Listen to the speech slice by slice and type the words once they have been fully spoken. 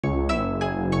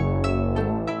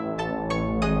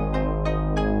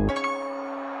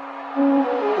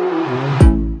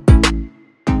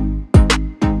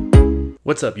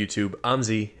What's up, YouTube? I'm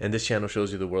Z, and this channel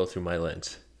shows you the world through my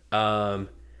lens. I'm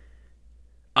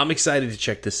excited to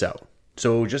check this out.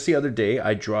 So just the other day,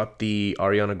 I dropped the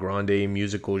Ariana Grande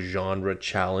musical genre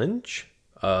challenge.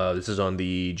 This is on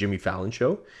the Jimmy Fallon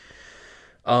show.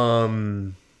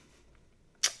 We're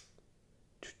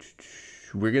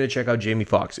going to check out Jamie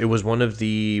Foxx. It was one of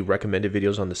the recommended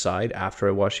videos on the side after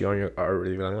I watched the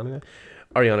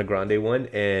Ariana Grande one,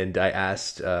 and I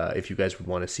asked if you guys would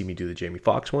want to see me do the Jamie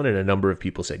Foxx one, and a number of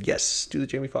people said, yes, do the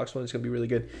Jamie Foxx one. It's going to be really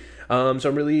good. So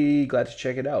I'm really glad to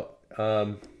check it out.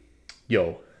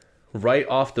 Yo, right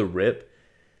off the rip,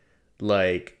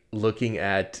 like, looking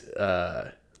at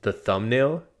the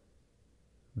thumbnail,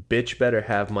 bitch better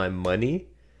have my money,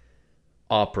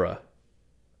 opera.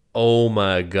 Oh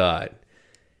my God.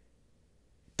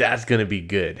 That's going to be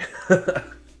good.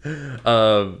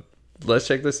 Let's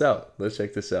check this out. Let's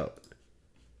check this out.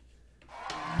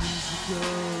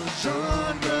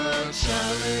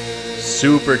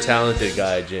 Super talented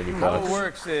guy, Jamie Foxx. How it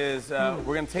works is we're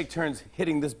going to take turns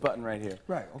hitting this button right here.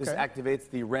 Right, okay. This activates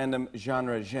the random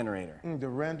genre generator. The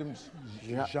random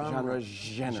Genre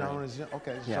generator.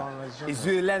 Okay, Yeah. genre It's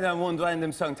generator. one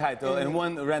random song title and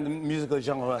one random musical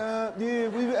genre. Oui,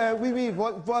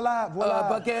 voilà.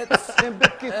 Buckets,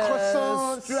 Bucket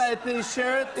croissants. striped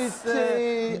shirts,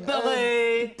 C'est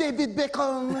beret. David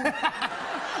Beckham.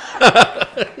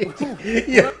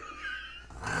 Yeah.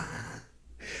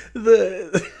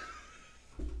 The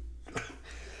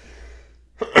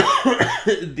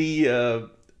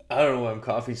I don't know why I'm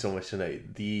coughing so much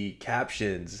tonight. The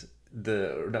captions,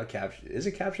 not captions. Is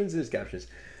it captions? It is captions.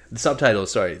 The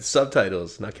subtitles, sorry.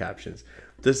 Subtitles, not captions.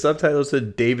 The subtitles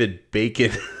said David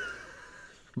Bacon.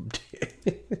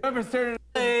 Whoever started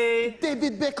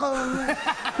David Beckham.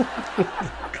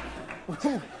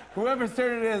 Whoever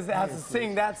started it has to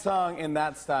sing that song in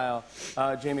that style.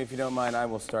 Jamie, if you don't mind, I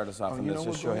will start us off on this.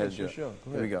 Just go ahead and do it. Here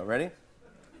we go. Ready?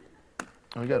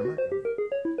 Oh, you got it, right?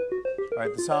 All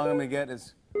right, the song I'm going to get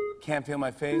is Can't Feel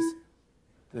My Face.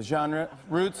 The genre,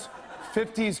 roots,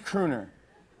 50s crooner.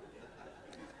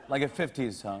 Like a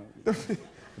 50s song. The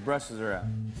brushes are out.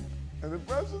 And the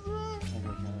brushes are out.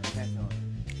 Can't feel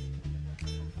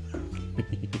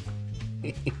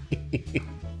it.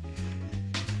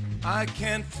 I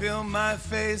can't feel my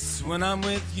face when I'm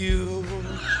with you.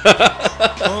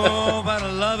 Oh, but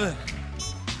I love it.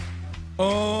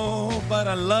 Oh, but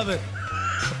I love it.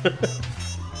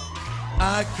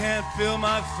 I can't feel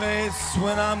my face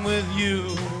when I'm with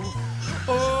you.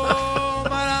 Oh,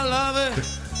 but I love it.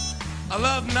 I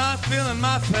love not feeling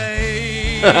my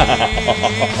face.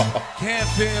 Can't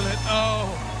feel it.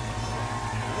 Oh.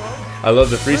 I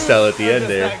love the freestyle at the end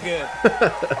there. That good.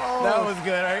 That was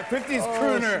good. All right, 50s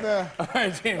crooner. Snap. All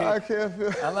right, Jamie. I can't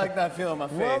feel. I like that feel in my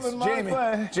face. Rubbing my Jamie.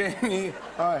 face. Jamie.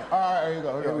 All right, here you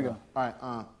go. Here we go. All right,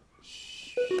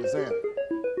 Shazam.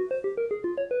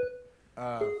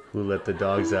 Who Let the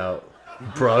Dogs Out?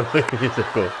 Broadway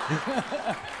musical.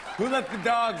 Who Let the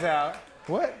Dogs Out?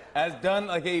 What? As done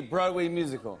like a Broadway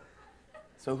musical.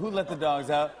 So Who Let the Dogs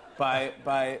Out by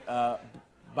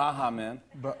Baha Man.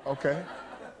 But okay.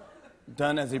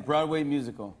 Done as a Broadway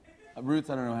musical. Roots,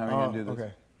 I don't know how you're going to do this.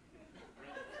 Okay.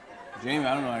 Jamie,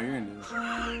 I don't know how you're going to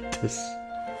do this.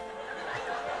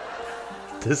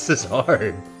 This is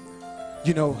hard.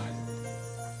 You know,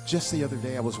 just the other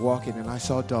day I was walking and I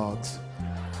saw dogs.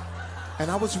 And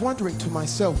I was wondering to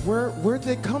myself, where'd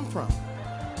they come from?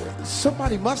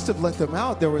 Somebody must have let them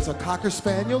out. There was a Cocker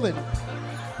Spaniel and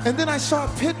then I saw a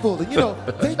pit bull. And you know,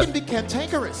 they can be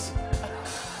cantankerous.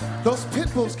 Those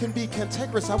pit bulls can be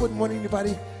cantankerous. I wouldn't want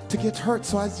anybody to get hurt.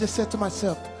 So I just said to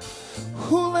myself,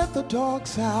 who let the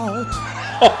dogs out?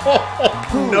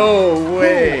 No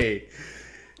way.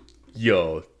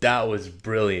 Yo, that was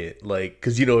brilliant. Like,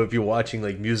 because, you know, if you're watching,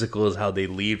 like, musicals, how they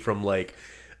lead from, like,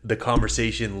 the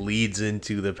conversation leads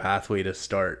into the pathway to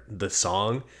start the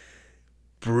song.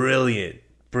 Brilliant.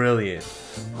 Brilliant.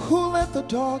 Who let the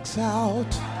dogs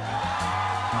out?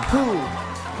 Who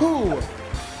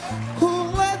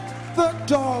let the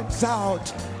dogs out?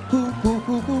 Who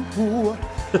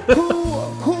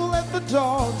let the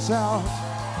dogs out?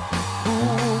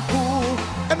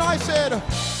 Who? And I said,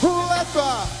 who let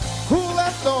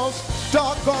those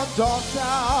doggone dogs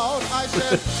out? I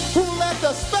said, who let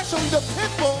especially the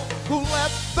pit bull, who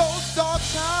let those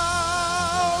dogs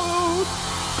out?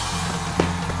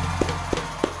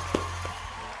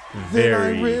 Very then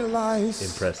I realized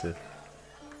impressive.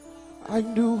 I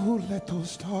knew who let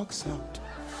those dogs out.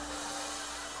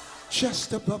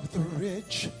 Just above the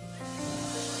ridge,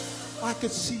 I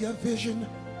could see a vision,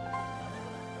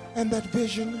 and that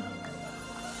vision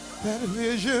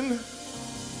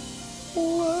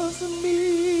was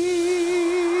me.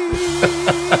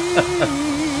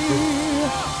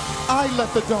 I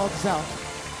let the dogs out.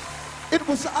 It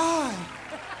was I.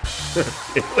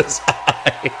 It was I.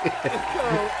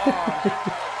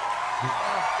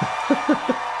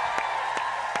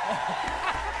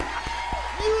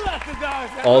 You let the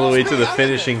dogs out. All the way to the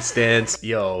finishing stance.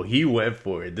 Yo, he went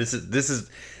for it. This is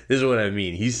what I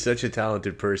mean. He's such a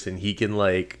talented person. He can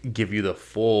like give you the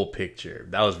full picture.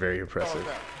 That was very impressive.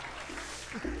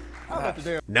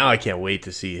 Now I can't wait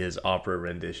to see his opera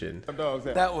rendition.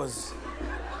 That was.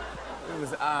 It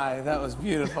was I. That was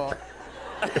beautiful.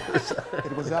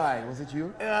 It was I. Was it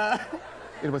you?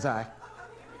 It was I.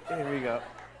 Here we go.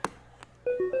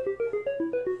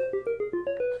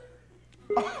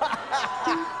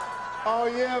 Oh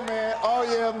yeah, man. Oh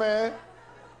yeah, man.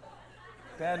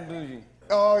 Bad and bougie.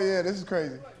 Oh yeah, this is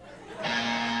crazy.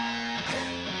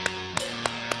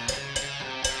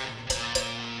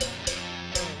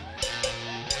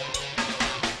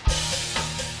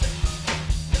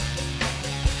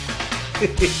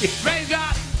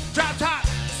 Raindrop, drop top,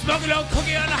 smoking on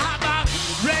cookie on the hot box.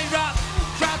 Raindrop,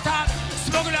 drop top,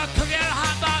 smoking on cookie on the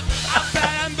hot box. I'm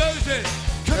bad and bougie,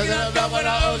 cooking on top with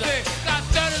a Uzi. Got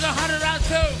 30 to 100 rounds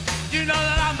too. You know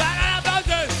that I'm bad and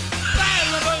bougie, bad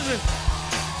and bougie,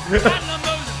 bad and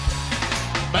bougie,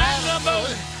 bad and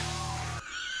bougie.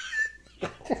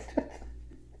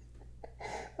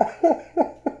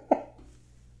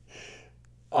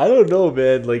 I don't know,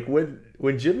 man. Like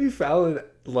when Jimmy Fallon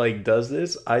like does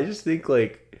this, I just think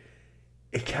like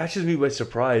it catches me by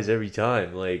surprise every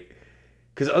time. Like,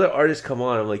 because other artists come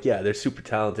on, I'm like, yeah, they're super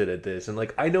talented at this, and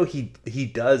like I know he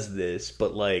does this,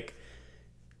 but like,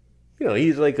 you know,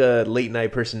 he's like a late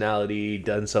night personality,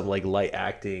 done some like light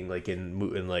acting, like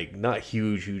in like not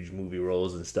huge movie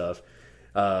roles and stuff.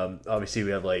 Obviously, we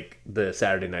have like the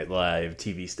Saturday Night Live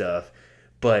TV stuff,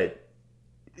 but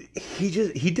he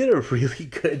did a really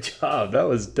good job. That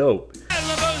was dope.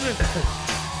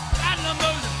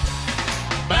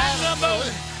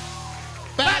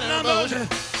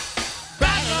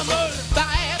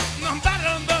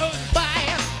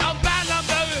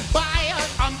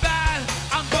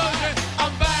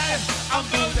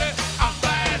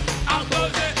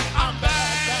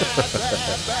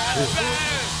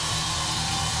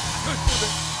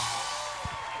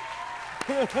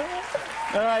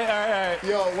 All right.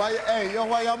 Yo,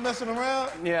 why y'all messing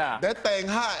around? Yeah. That thing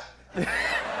hot. You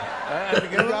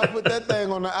gotta put that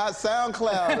thing on the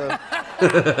SoundCloud.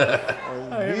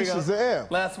 Here we go. Shazam.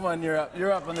 Last one, you're up.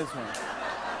 You're up on this one.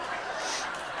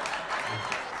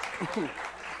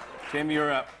 Jamie,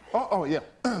 you're up. Oh yeah.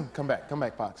 Come back,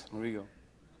 Foxx. Here we go.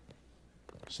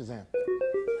 Shazam.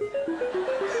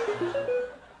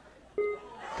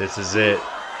 This is it.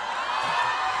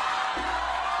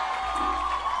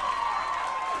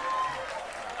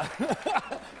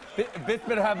 Bitch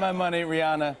better have my money,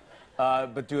 Rihanna,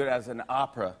 but do it as an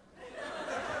opera.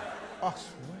 Oh,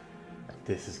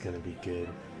 This is gonna be good.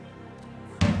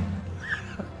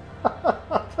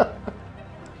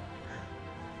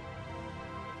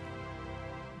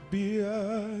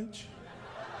 Bitch,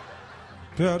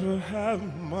 better have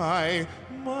my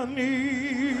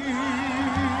money.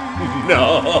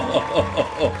 No.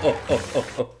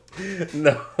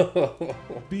 No.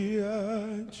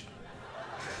 Bitch,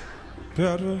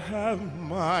 better have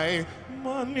my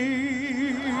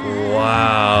money.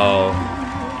 Wow.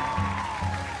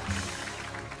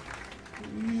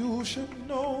 You should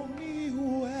know me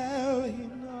well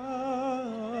enough.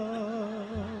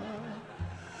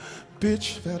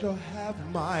 Bitch, better have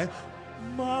my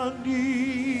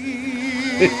money.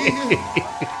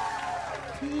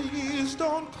 Please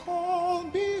don't call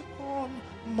me on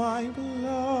my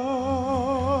bluff.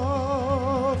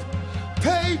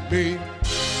 Pay me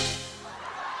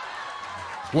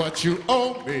what you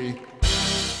owe me.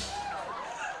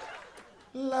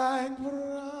 Like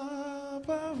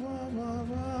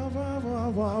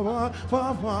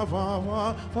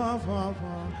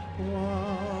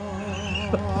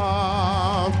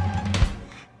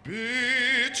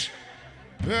bitch,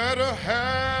 better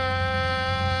have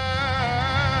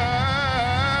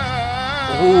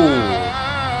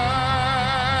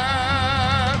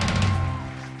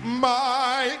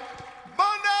my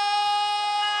money.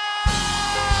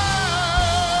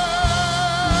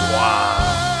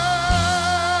 Wow.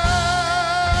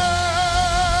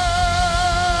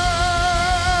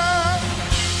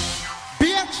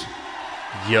 Bitch.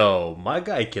 Yo, my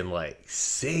guy can like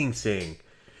sing.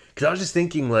 Cause I was just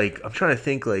thinking like, I'm trying to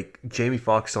think like Jamie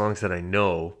Foxx songs that I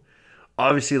know.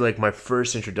 Obviously like my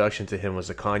first introduction to him was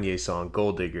a Kanye song,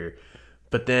 Gold Digger.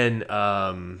 But then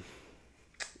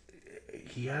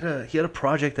he had a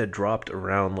project that dropped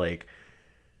around like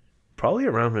probably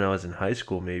around when I was in high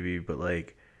school, maybe. But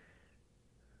like,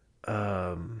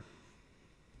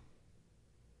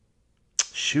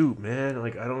 shoot, man,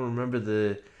 like I don't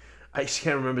remember I just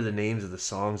can't remember the names of the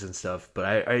songs and stuff.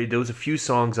 But I there was a few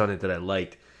songs on it that I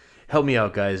liked. Help me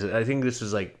out, guys. I think this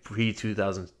was like pre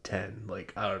 2010,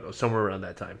 like I don't know, somewhere around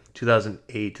that time,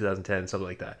 2008, 2010, something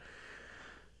like that.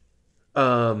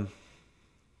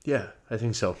 Yeah, I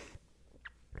think so.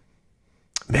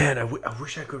 Man, I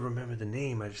wish I could remember the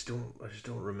name. I just don't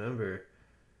remember.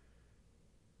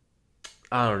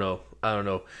 I don't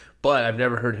know. But I've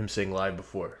never heard him sing live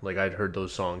before. Like I'd heard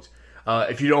those songs.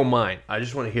 If you don't mind, I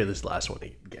just want to hear this last one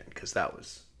again because that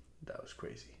was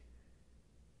crazy.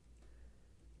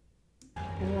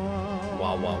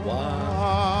 Wow, wow,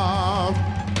 wow.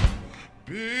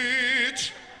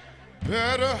 Bitch,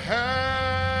 better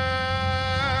have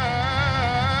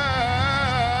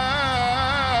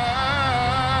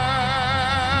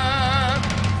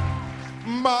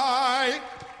my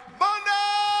money.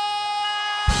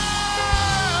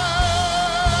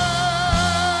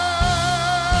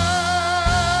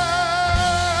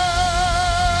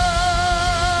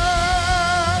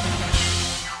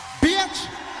 Bitch!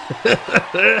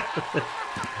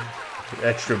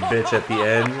 Extra bitch at the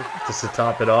end just to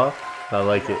top it off. I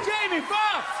like it. Jamie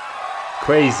Foxx!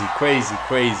 Crazy, crazy,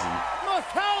 crazy. Most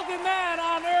talented man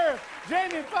on earth,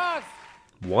 Jamie Foxx!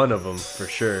 One of them for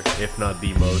sure, if not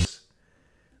the most.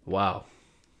 Wow.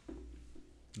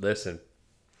 Listen,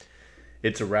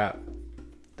 it's a wrap.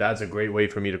 That's a great way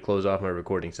for me to close off my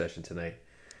recording session tonight.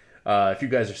 If you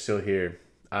guys are still here,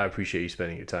 I appreciate you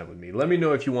spending your time with me. Let me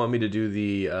know if you want me to do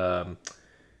the...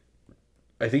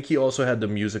 I think he also had the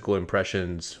musical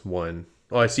impressions one.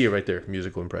 Oh, I see it right there.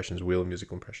 Musical impressions. Wheel of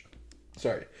musical impression.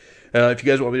 Sorry. If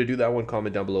you guys want me to do that one,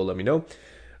 comment down below. Let me know.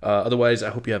 Otherwise,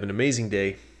 I hope you have an amazing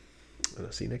day. And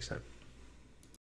I'll see you next time.